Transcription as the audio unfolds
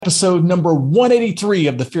Episode number 183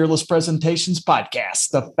 of the Fearless Presentations Podcast,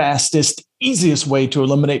 the fastest, easiest way to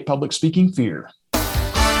eliminate public speaking fear. Want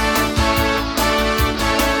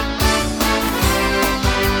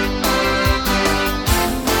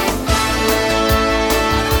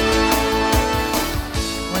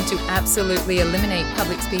to absolutely eliminate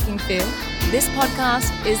public speaking fear? This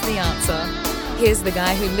podcast is the answer. Here's the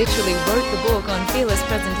guy who literally wrote the book on Fearless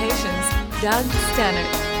Presentations, Doug Stannard.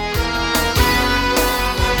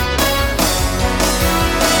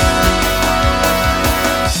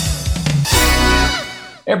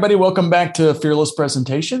 Everybody, welcome back to Fearless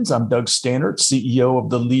Presentations. I'm Doug Stannard, CEO of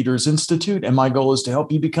the Leaders Institute, and my goal is to help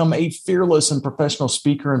you become a fearless and professional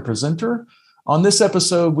speaker and presenter. On this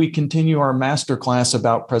episode, we continue our masterclass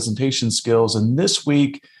about presentation skills, and this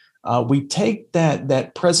week, we take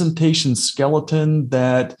that presentation skeleton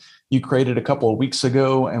that you created a couple of weeks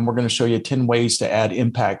ago, and we're going to show you 10 ways to add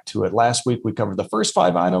impact to it. Last week, we covered the first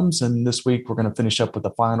 5 items, and this week, we're going to finish up with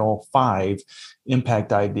the final 5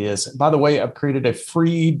 impact ideas. By the way, I've created a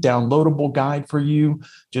free downloadable guide for you.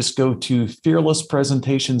 Just go to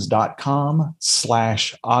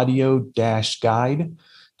fearlesspresentations.com/audio-guide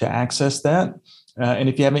to access that. And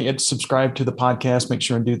if you haven't yet subscribed to the podcast, make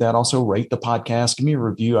sure and do that. Also, rate the podcast. Give me a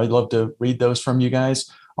review. I'd love to read those from you guys.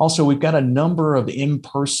 Also, we've got a number of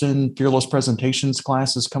in-person Fearless Presentations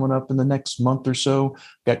classes coming up in the next month or so.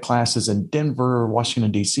 We've got classes in Denver,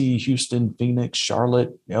 Washington, D.C., Houston, Phoenix,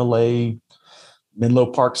 Charlotte, L.A., Menlo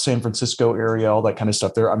Park, San Francisco area, all that kind of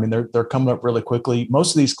stuff. They're coming up really quickly.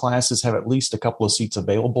 Most of these classes have at least a couple of seats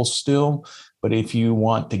available still. But if you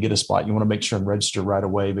want to get a spot, you want to make sure and register right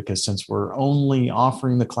away, because since we're only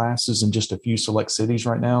offering the classes in just a few select cities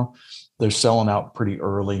right now, they're selling out pretty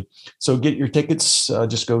early. So get your tickets.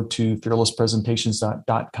 Just go to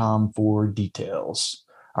fearlesspresentations.com for details.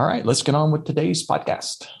 All right, let's get on with today's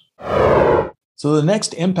podcast. So the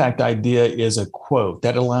next impact idea is a quote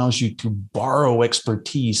that allows you to borrow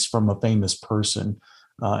expertise from a famous person.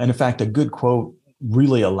 And in fact, a good quote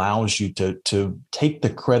really allows you to take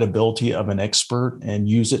the credibility of an expert and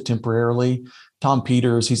use it temporarily. Tom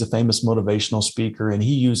Peters, he's a famous motivational speaker, and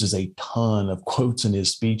he uses a ton of quotes in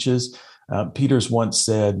his speeches. Peters once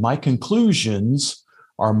said, "My conclusions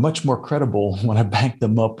are much more credible when I back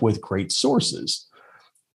them up with great sources."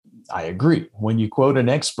 I agree. When you quote an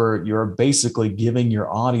expert, you're basically giving your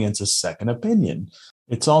audience a second opinion.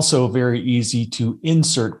 It's also very easy to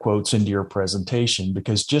insert quotes into your presentation,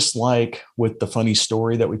 because just like with the funny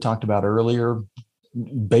story that we talked about earlier,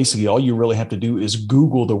 basically all you really have to do is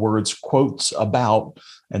Google the words quotes about,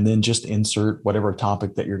 and then just insert whatever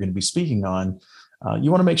topic that you're going to be speaking on.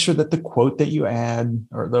 You want to make sure that the quote that you add,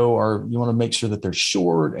 you want to make sure that they're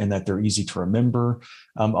short and that they're easy to remember.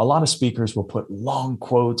 A lot of speakers will put long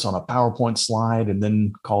quotes on a PowerPoint slide and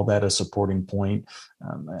then call that a supporting point.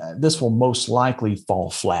 This will most likely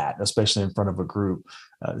fall flat, especially in front of a group.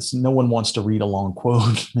 No one wants to read a long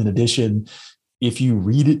quote. In addition, if you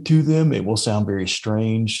read it to them, it will sound very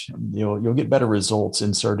strange. You'll get better results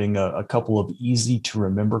inserting a couple of easy to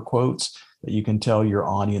remember quotes that you can tell your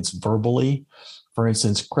audience verbally. For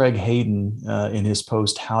instance, Craig Hayden, in his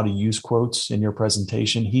post, How to Use Quotes in Your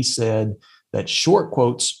Presentation, he said that short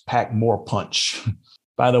quotes pack more punch.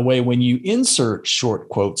 By the way, when you insert short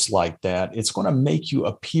quotes like that, it's going to make you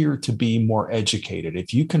appear to be more educated.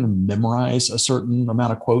 If you can memorize a certain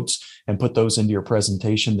amount of quotes and put those into your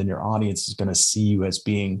presentation, then your audience is going to see you as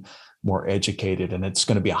being more educated, and it's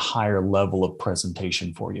going to be a higher level of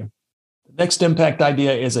presentation for you. Next impact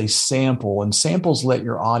idea is a sample, and samples let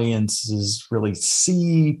your audiences really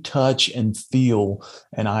see, touch, and feel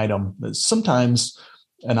an item. Sometimes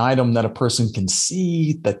an item that a person can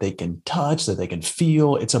see, that they can touch, that they can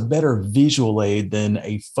feel, it's a better visual aid than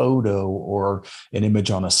a photo or an image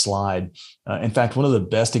on a slide. In fact, one of the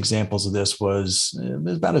best examples of this was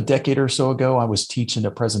about a decade or so ago. I was teaching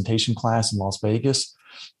a presentation class in Las Vegas.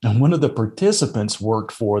 And one of the participants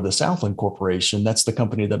worked for the Southland Corporation. That's the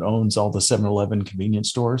company that owns all the 7-Eleven convenience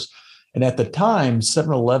stores. And at the time,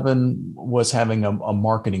 7-Eleven was having a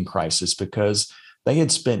marketing crisis because they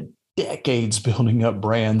had spent decades building up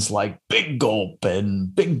brands like Big Gulp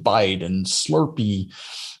and Big Bite and Slurpee,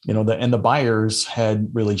 and the buyers had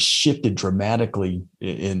really shifted dramatically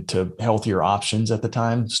into healthier options at the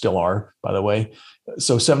time, still are, by the way.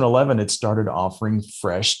 So 7-Eleven had started offering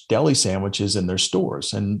fresh deli sandwiches in their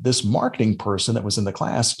stores. And this marketing person that was in the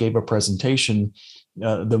class gave a presentation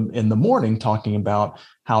in the morning, talking about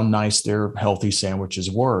how nice their healthy sandwiches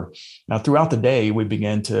were. Now, throughout the day, we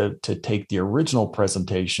began to take the original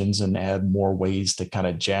presentations and add more ways to kind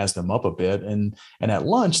of jazz them up a bit. And at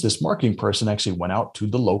lunch, this marketing person actually went out to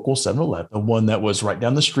the local 7-Eleven, the one that was right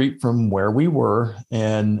down the street from where we were.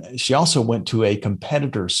 And she also went to a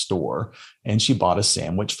competitor store and she bought a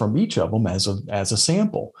sandwich from each of them as a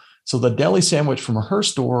sample. So the deli sandwich from her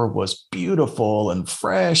store was beautiful and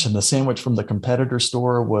fresh, and the sandwich from the competitor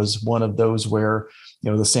store was one of those where,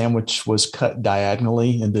 the sandwich was cut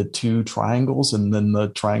diagonally into 2 triangles, and then the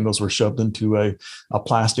triangles were shoved into a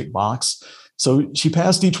plastic box. So she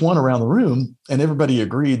passed each one around the room, and everybody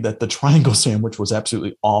agreed that the triangle sandwich was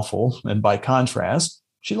absolutely awful. And by contrast,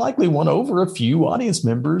 she likely won over a few audience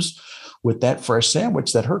members with that fresh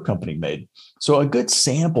sandwich that her company made. So a good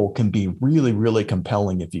sample can be really, really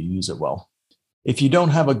compelling if you use it well. If you don't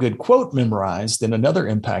have a good quote memorized, then another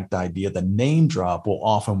impact idea, the name drop, will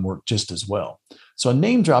often work just as well. So a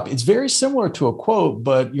name drop, it's very similar to a quote,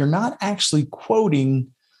 but you're not actually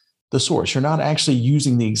quoting the source. You're not actually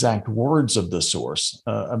using the exact words of the source.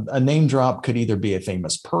 A name drop could either be a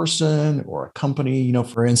famous person or a company.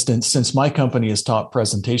 For instance, since my company has taught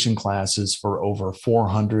presentation classes for over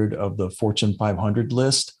 400 of the Fortune 500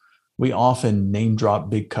 list, we often name drop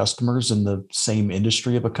big customers in the same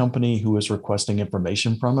industry of a company who is requesting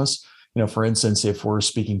information from us. For instance, if we're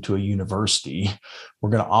speaking to a university, we're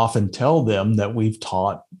going to often tell them that we've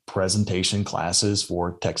taught presentation classes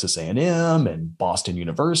for Texas A&M and Boston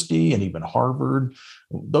University and even Harvard.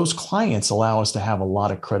 Those clients allow us to have a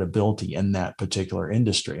lot of credibility in that particular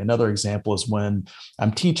industry. Another example is when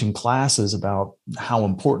I'm teaching classes about how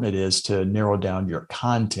important it is to narrow down your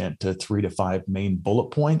content to 3 to 5 main bullet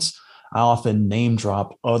points. I often name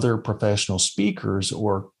drop other professional speakers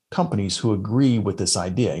or companies who agree with this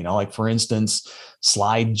idea. Like for instance,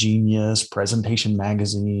 Slide Genius, Presentation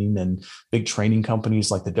Magazine, and big training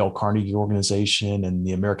companies like the Dale Carnegie Organization and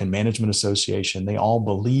the American Management Association, they all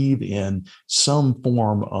believe in some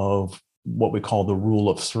form of what we call the rule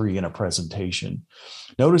of 3 in a presentation.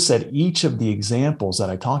 Notice that each of the examples that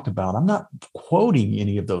I talked about, I'm not quoting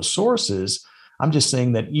any of those sources. I'm just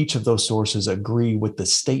saying that each of those sources agree with the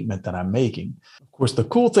statement that I'm making. Of course, the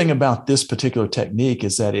cool thing about this particular technique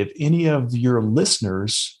is that if any of your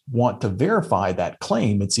listeners want to verify that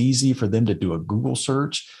claim, it's easy for them to do a Google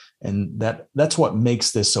search. And that's what makes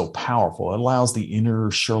this so powerful. It allows the inner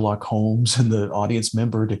Sherlock Holmes and the audience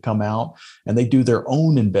member to come out and they do their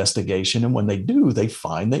own investigation. And when they do, they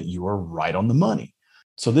find that you are right on the money.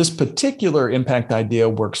 So this particular impact idea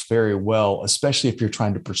works very well, especially if you're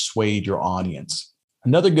trying to persuade your audience.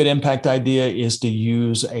 Another good impact idea is to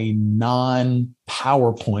use a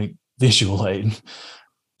non-PowerPoint visual aid.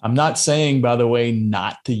 I'm not saying, by the way,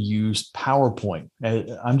 not to use PowerPoint.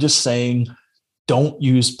 I'm just saying don't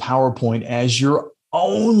use PowerPoint as your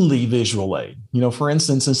only visual aid. For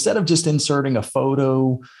instance, instead of just inserting a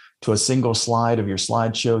photo to a single slide of your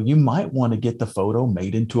slideshow, you might want to get the photo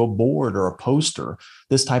made into a board or a poster.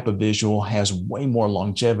 This type of visual has way more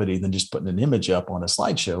longevity than just putting an image up on a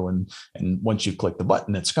slideshow. And once you click the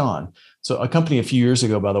button, it's gone. So a company a few years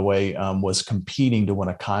ago, by the way, was competing to win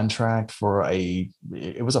a contract for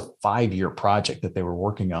it was a 5-year project that they were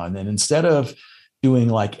working on. And instead of doing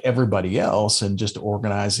like everybody else and just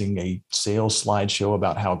organizing a sales slideshow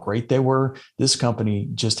about how great they were, this company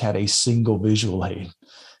just had a single visual aid.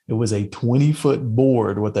 It was a 20-foot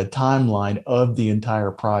board with a timeline of the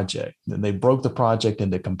entire project. And they broke the project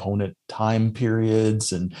into component time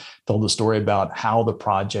periods and told the story about how the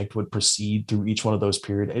project would proceed through each one of those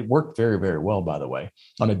periods. It worked very, very well, by the way.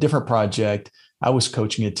 On a different project, I was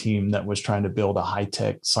coaching a team that was trying to build a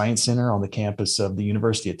high-tech science center on the campus of the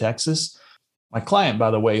University of Texas. My client,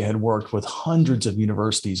 by the way, had worked with hundreds of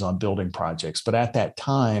universities on building projects, but at that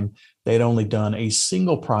time, they'd only done a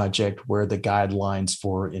single project where the guidelines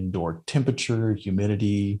for indoor temperature,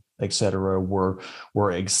 humidity, et cetera, were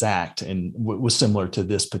exact and was similar to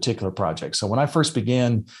this particular project. So when I first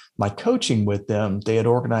began my coaching with them, they had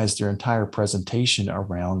organized their entire presentation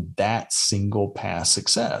around that single pass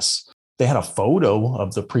success. They had a photo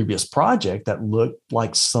of the previous project that looked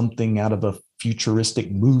like something out of a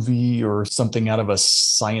futuristic movie or something out of a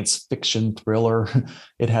science fiction thriller.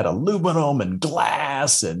 It had aluminum and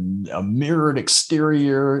glass and a mirrored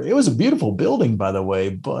exterior. It was a beautiful building, by the way,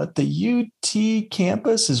 but the UT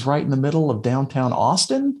campus is right in the middle of downtown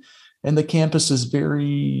Austin. And the campus is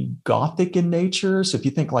very Gothic in nature. So if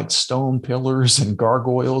you think like stone pillars and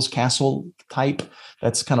gargoyles, castle type,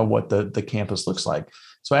 that's kind of what the campus looks like.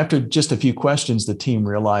 So after just a few questions, the team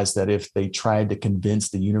realized that if they tried to convince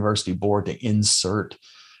the university board to insert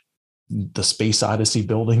the Space Odyssey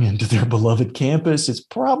building into their beloved campus, it's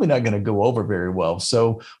probably not going to go over very well.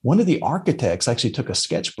 So one of the architects actually took a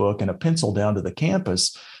sketchbook and a pencil down to the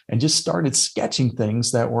campus and just started sketching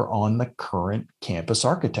things that were on the current campus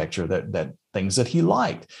architecture, that things that he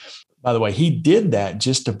liked. By the way, he did that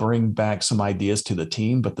just to bring back some ideas to the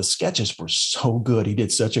team, but the sketches were so good. He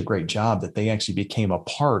did such a great job that they actually became a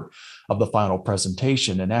part of the final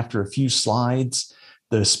presentation. And after a few slides,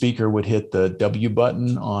 the speaker would hit the W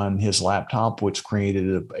button on his laptop, which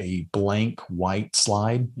created a blank white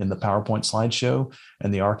slide in the PowerPoint slideshow.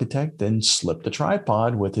 And the architect then slipped the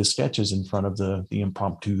tripod with his sketches in front of the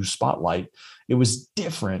impromptu spotlight. It was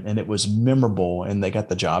different and it was memorable, and they got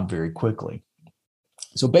the job very quickly.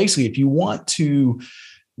 So basically, if you want to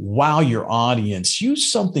wow your audience,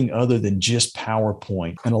 use something other than just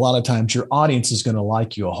PowerPoint. And a lot of times your audience is going to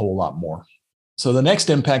like you a whole lot more. So the next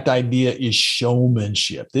impact idea is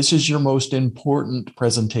showmanship. This is your most important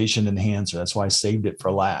presentation enhancer. That's why I saved it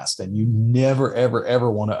for last. And you never, ever,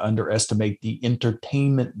 ever want to underestimate the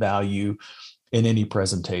entertainment value in any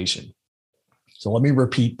presentation. So let me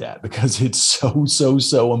repeat that because it's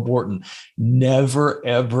so important. Never,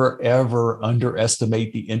 ever, ever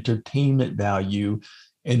underestimate the entertainment value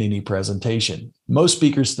in any presentation. Most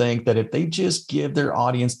speakers think that if they just give their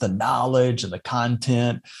audience the knowledge and the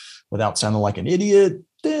content without sounding like an idiot,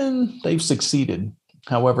 then they've succeeded.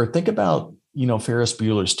 However, think about, Ferris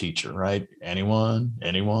Bueller's teacher, right? Anyone,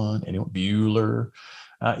 Bueller.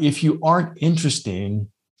 If you aren't interesting,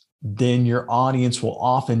 then your audience will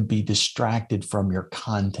often be distracted from your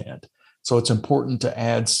content. So it's important to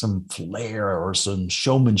add some flair or some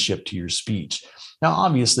showmanship to your speech. Now,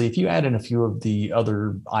 obviously, if you add in a few of the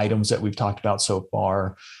other items that we've talked about so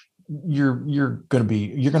far, you're going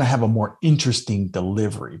to have a more interesting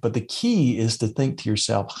delivery. But the key is to think to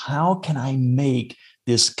yourself, how can I make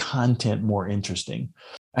this content more interesting?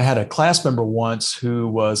 I had a class member once who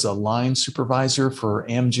was a line supervisor for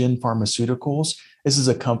Amgen Pharmaceuticals. This is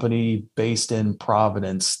a company based in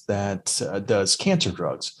Providence that does cancer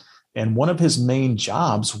drugs. And one of his main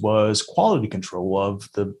jobs was quality control of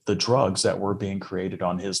the drugs that were being created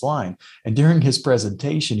on his line. And during his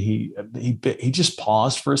presentation, he just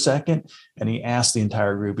paused for a second and he asked the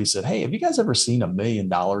entire group, he said, "Hey, have you guys ever seen $1 million?"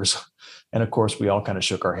 And of course, we all kind of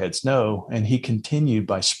shook our heads no. And he continued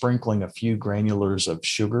by sprinkling a few granulars of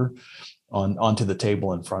sugar onto the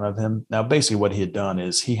table in front of him. Now, basically what he had done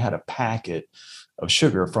is he had a packet of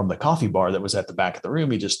sugar from the coffee bar that was at the back of the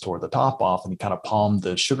room. He just tore the top off and he kind of palmed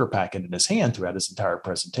the sugar packet in his hand throughout his entire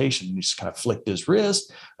presentation. He just kind of flicked his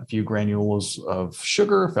wrist, a few granules of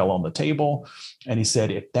sugar fell on the table. And he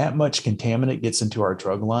said, if that much contaminant gets into our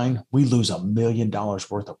drug line, we lose $1 million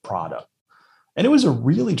worth of product. And it was a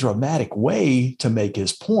really dramatic way to make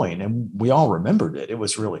his point. And we all remembered it. It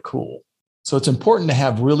was really cool. So it's important to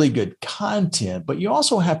have really good content, but you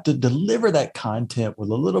also have to deliver that content with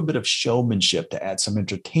a little bit of showmanship to add some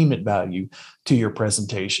entertainment value to your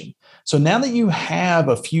presentation. So now that you have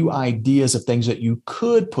a few ideas of things that you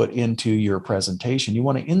could put into your presentation, you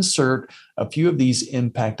want to insert a few of these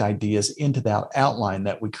impact ideas into that outline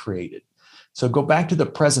that we created. So go back to the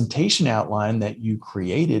presentation outline that you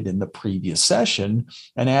created in the previous session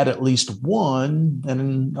and add at least one, and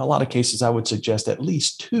in a lot of cases, I would suggest at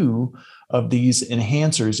least two of these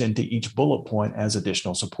enhancers into each bullet point as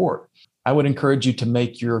additional support. I would encourage you to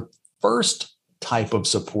make your first type of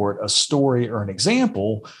support a story or an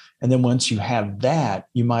example. And then once you have that,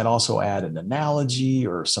 you might also add an analogy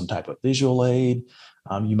or some type of visual aid.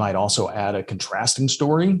 You might also add a contrasting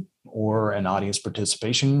story or an audience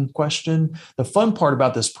participation question. The fun part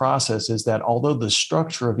about this process is that although the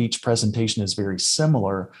structure of each presentation is very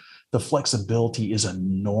similar, the flexibility is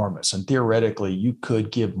enormous. And theoretically, you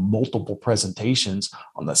could give multiple presentations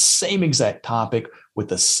on the same exact topic with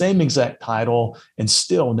the same exact title and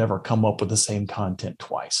still never come up with the same content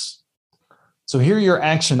twice. So here are your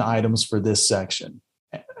action items for this section.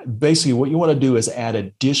 Basically, what you want to do is add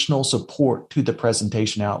additional support to the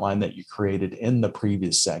presentation outline that you created in the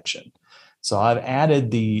previous section. So I've added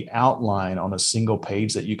the outline on a single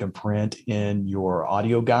page that you can print in your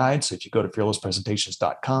audio guide. So if you go to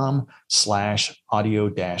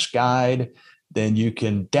fearlesspresentations.com/audio-guide, then you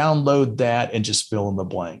can download that and just fill in the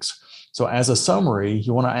blanks. So as a summary,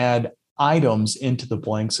 you want to add items into the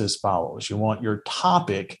blanks as follows. You want your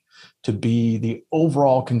topic to be the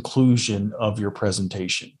overall conclusion of your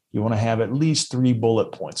presentation. You want to have at least 3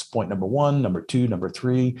 bullet points. Point number 1, number 2, number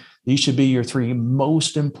 3. These should be your 3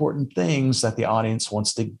 most important things that the audience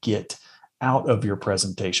wants to get out of your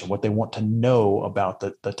presentation, what they want to know about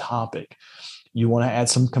the topic. You want to add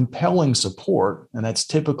some compelling support, and that's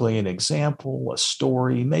typically an example, a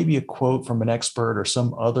story, maybe a quote from an expert or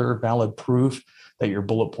some other valid proof that your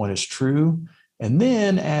bullet point is true. And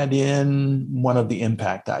then add in one of the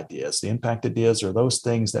impact ideas. The impact ideas are those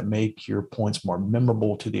things that make your points more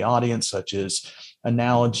memorable to the audience, such as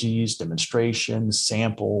analogies, demonstrations,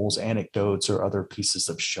 samples, anecdotes, or other pieces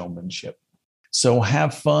of showmanship. So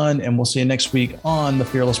have fun, and we'll see you next week on the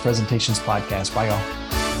Fearless Presentations podcast. Bye,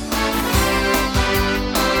 y'all.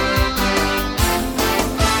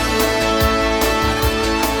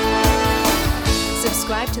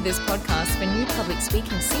 Subscribe to this podcast for new public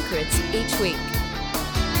speaking secrets each week.